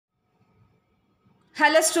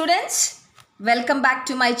Hello students, welcome back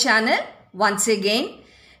to my channel once again.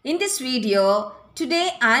 In this video,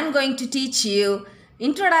 today I am going to teach you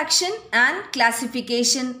introduction and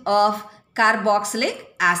classification of carboxylic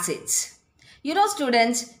acids. You know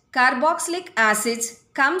students, carboxylic acids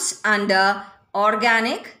comes under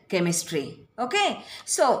organic chemistry. Okay,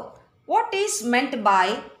 so what is meant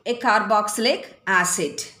by a carboxylic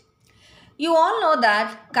acid? You all know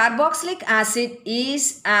that carboxylic acid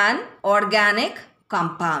is an organic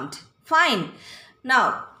compound. Fine.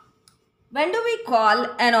 Now, when do we call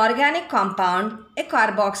an organic compound a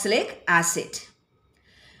carboxylic acid?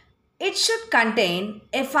 It should contain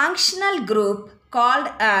a functional group called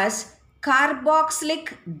as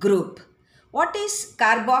carboxylic group. What is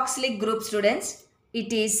carboxylic group, students?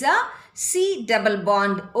 It is a C double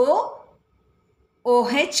bond O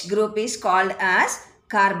OH group is called as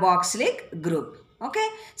carboxylic group. Okay,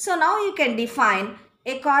 so now you can define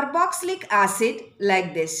a carboxylic acid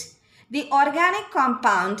like this. The organic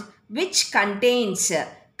compound which contains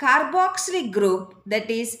carboxylic group, that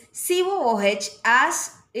is COOH,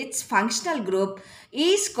 as its functional group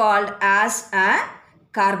is called as a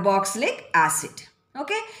carboxylic acid.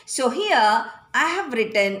 Okay, so here I have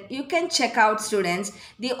written, you can check out students,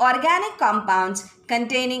 the organic compounds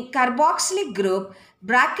containing carboxylic group,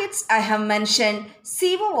 brackets I have mentioned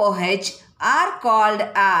COOH, are called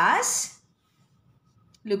as,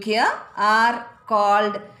 look here, are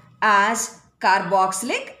called as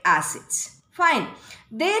carboxylic acids. Fine.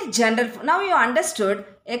 Their general, now you understood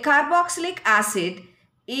a carboxylic acid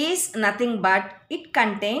is nothing but it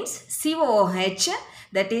contains COOH,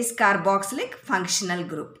 that is carboxylic functional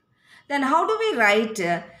group. Then how do we write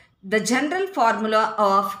the general formula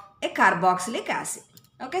of a carboxylic acid?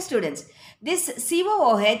 Okay students, this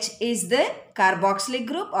COOH is the carboxylic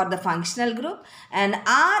group or the functional group and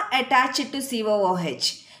R attached to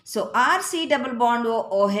COOH. So RC double bond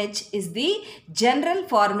OH is the general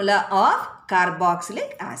formula of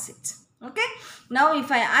carboxylic acids. Okay. Now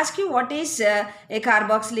if I ask you what is a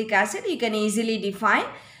carboxylic acid, you can easily define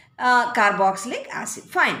carboxylic acid.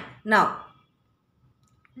 Fine. Now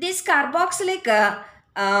this carboxylic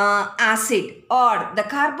acid or the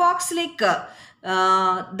carboxylic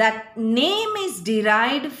that name is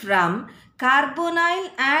derived from carbonyl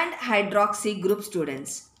and hydroxy group,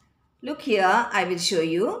 students. Look here, I will show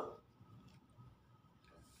you.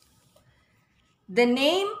 The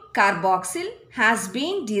name carboxyl has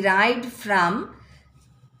been derived from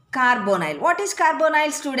carbonyl. What is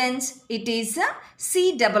carbonyl, students? It is a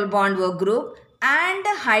C double bond O group and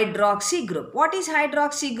hydroxy group. What is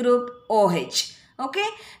hydroxy group? OH. Okay.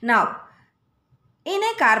 Now, in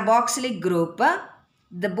a carboxylic group,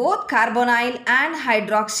 the both carbonyl and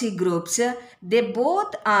hydroxy groups, they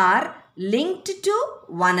both are linked to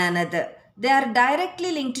one another. They are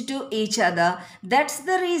directly linked to each other. That's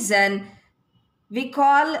the reason we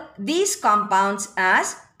call these compounds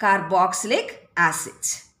as carboxylic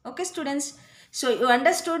acids. Okay students, so you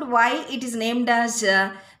understood why it is named as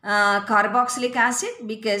carboxylic acid,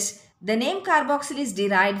 because the name carboxyl is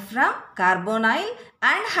derived from carbonyl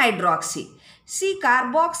and hydroxy. See,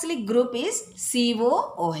 carboxylic group is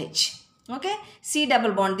COOH. Okay, C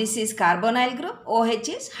double bond, this is carbonyl group, OH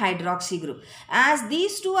is hydroxy group. As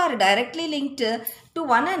these two are directly linked to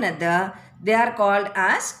one another, they are called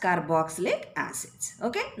as carboxylic acids.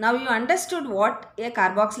 Okay, now you understood what a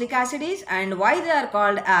carboxylic acid is and why they are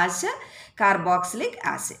called as carboxylic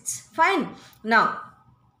acids. Fine. Now,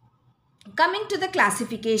 coming to the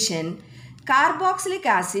classification, carboxylic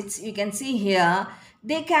acids, you can see here,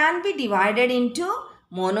 they can be divided into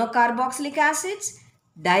monocarboxylic acids,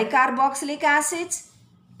 dicarboxylic acids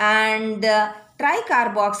and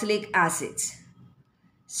tricarboxylic acids.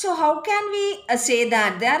 So how can we say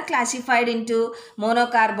that they are classified into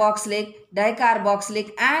monocarboxylic,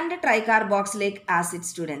 dicarboxylic and tricarboxylic acid,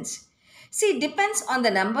 students? See, it depends on the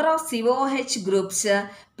number of COOH groups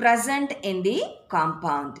present in the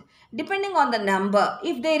compound. Depending on the number,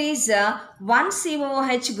 if there is one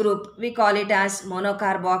COOH group, we call it as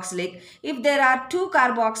monocarboxylic. If there are two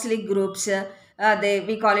carboxylic groups,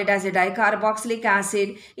 we call it as a dicarboxylic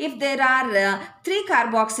acid. If there are three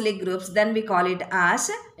carboxylic groups, then we call it as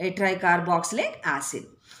a tricarboxylic acid.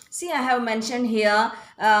 See, I have mentioned here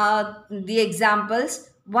the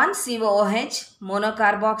examples. One COOH,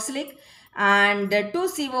 monocarboxylic, and two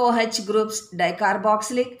COOH groups,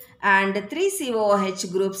 dicarboxylic, and three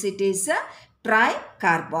COOH groups, it is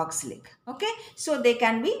tricarboxylic. Okay, so they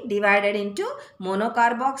can be divided into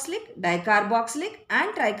monocarboxylic, dicarboxylic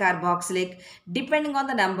and tricarboxylic depending on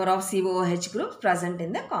the number of COOH groups present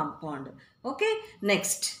in the compound. Okay,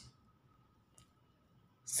 next.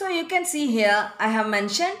 So you can see here I have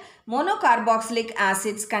mentioned Monocarboxylic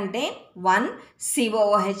acids contain one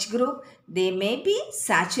COOH group. They may be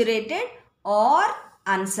saturated or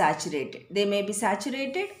unsaturated. They may be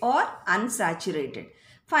saturated or unsaturated.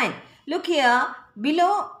 Fine. Look here.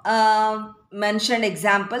 Below mentioned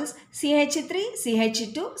examples, CH3,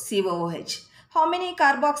 CH2, COOH. How many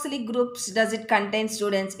carboxylic groups does it contain,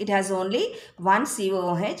 students? It has only one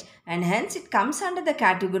COOH, and hence it comes under the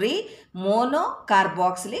category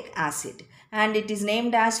monocarboxylic acid. And it is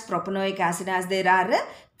named as propanoic acid. As there are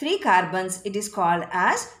 3 carbons, it is called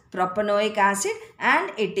as propanoic acid,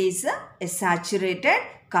 and it is a saturated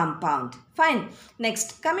compound. Fine.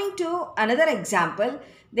 Next, coming to another example,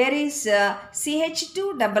 there is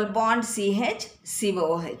CH2 double bond CH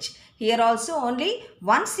COOH. Here also only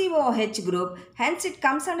one COOH group, hence it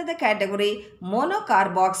comes under the category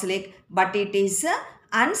monocarboxylic, but it is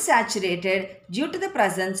unsaturated due to the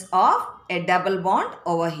presence of a double bond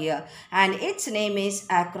over here, and its name is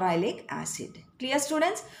acrylic acid. Clear,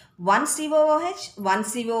 students? One COOH,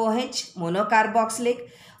 monocarboxylic,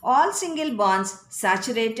 all single bonds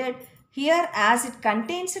saturated. Here, as it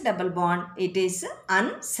contains a double bond, it is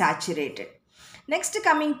unsaturated. Next,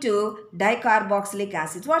 coming to dicarboxylic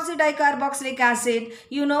acid. What's the dicarboxylic acid?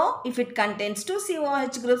 You know, if it contains 2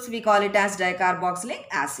 COOH groups, we call it as dicarboxylic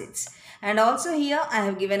acids. And also here I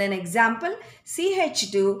have given an example,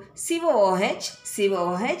 CH2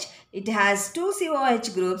 COOH. It has 2 COOH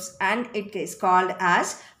groups and it is called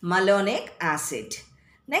as malonic acid.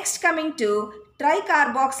 Next, coming to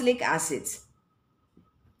tricarboxylic acids.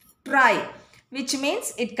 Tri, which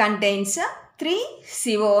means it contains 3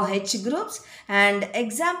 COOH groups, and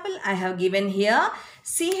example I have given here,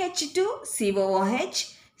 CH2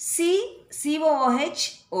 COOH,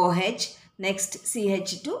 COOH OH, next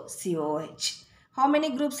CH2 COOH. How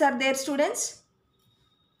many groups are there, students?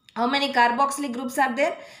 How many carboxylic groups are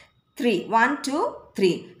there? 3. 1, 2,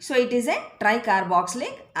 3. So it is a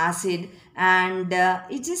tricarboxylic acid, and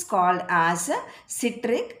it is called as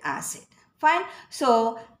citric acid. Fine.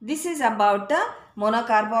 So this is about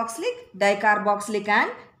monocarboxylic, dicarboxylic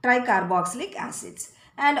and tricarboxylic acids.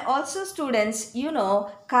 And also, students, you know,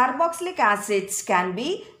 carboxylic acids can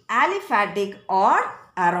be aliphatic or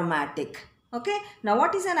aromatic. Okay. Now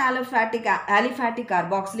what is an aliphatic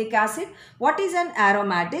carboxylic acid? What is an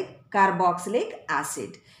aromatic carboxylic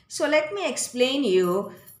acid? So let me explain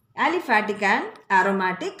you aliphatic and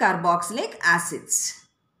aromatic carboxylic acids.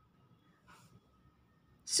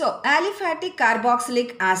 So, aliphatic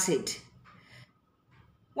carboxylic acid.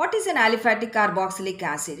 What is an aliphatic carboxylic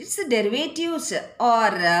acid? It's the derivatives,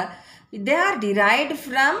 or they are derived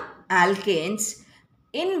from alkanes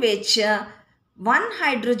in which one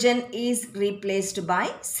hydrogen is replaced by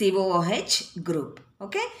COOH group.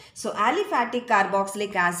 Okay. So, aliphatic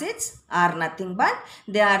carboxylic acids are nothing but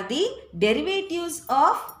they are the derivatives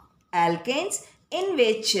of alkanes in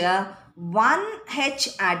which one H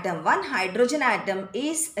atom, one hydrogen atom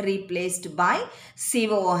is replaced by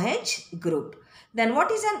COOH group. Then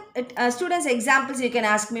what is an, students, examples you can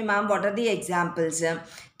ask me, ma'am, what are the examples?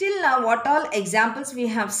 Till now, what all examples we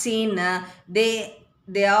have seen,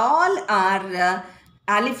 they all are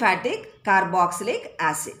aliphatic carboxylic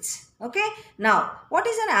acids. Okay. Now, what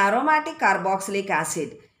is an aromatic carboxylic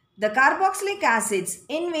acid? The carboxylic acids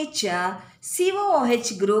in which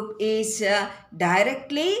COOH group is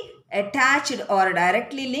directly attached or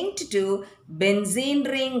directly linked to benzene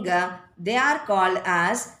ring, they are called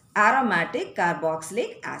as aromatic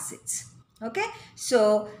carboxylic acids. Okay.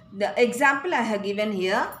 So, the example I have given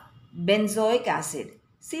here, benzoic acid.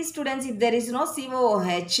 See, students, if there is no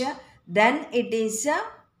COOH, then it is a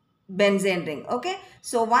benzene ring. Okay.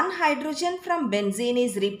 So, one hydrogen from benzene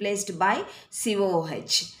is replaced by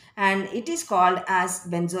COOH and it is called as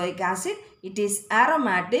benzoic acid. It is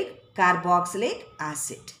aromatic carboxylic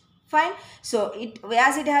acid. Fine. So,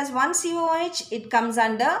 as it has one COOH, it comes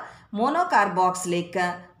under monocarboxylic,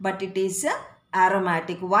 but it is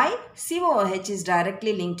aromatic. Why? COOH is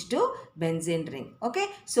directly linked to benzene ring. Okay.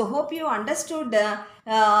 So, hope you understood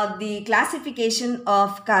the classification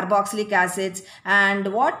of carboxylic acids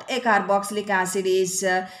and what a carboxylic acid is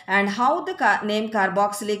and how the name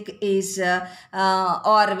carboxylic is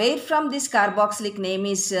or where from this carboxylic name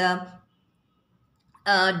is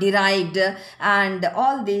derived, and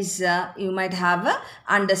all these you might have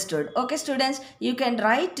understood. Okay, students, you can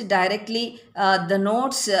write directly the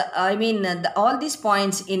notes, all these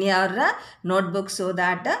points in your notebook so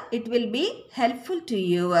that it will be helpful to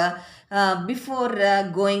you before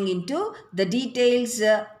going into the details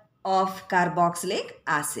of carboxylic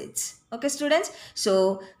acids. Okay, students.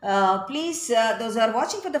 So, please, those who are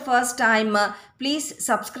watching for the first time, please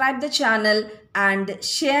subscribe the channel and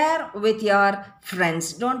share with your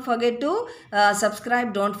friends. Don't forget to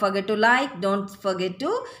subscribe. Don't forget to like. Don't forget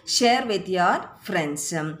to share with your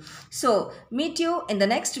friends. So, meet you in the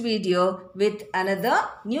next video with another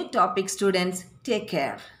new topic, students. Take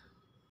care.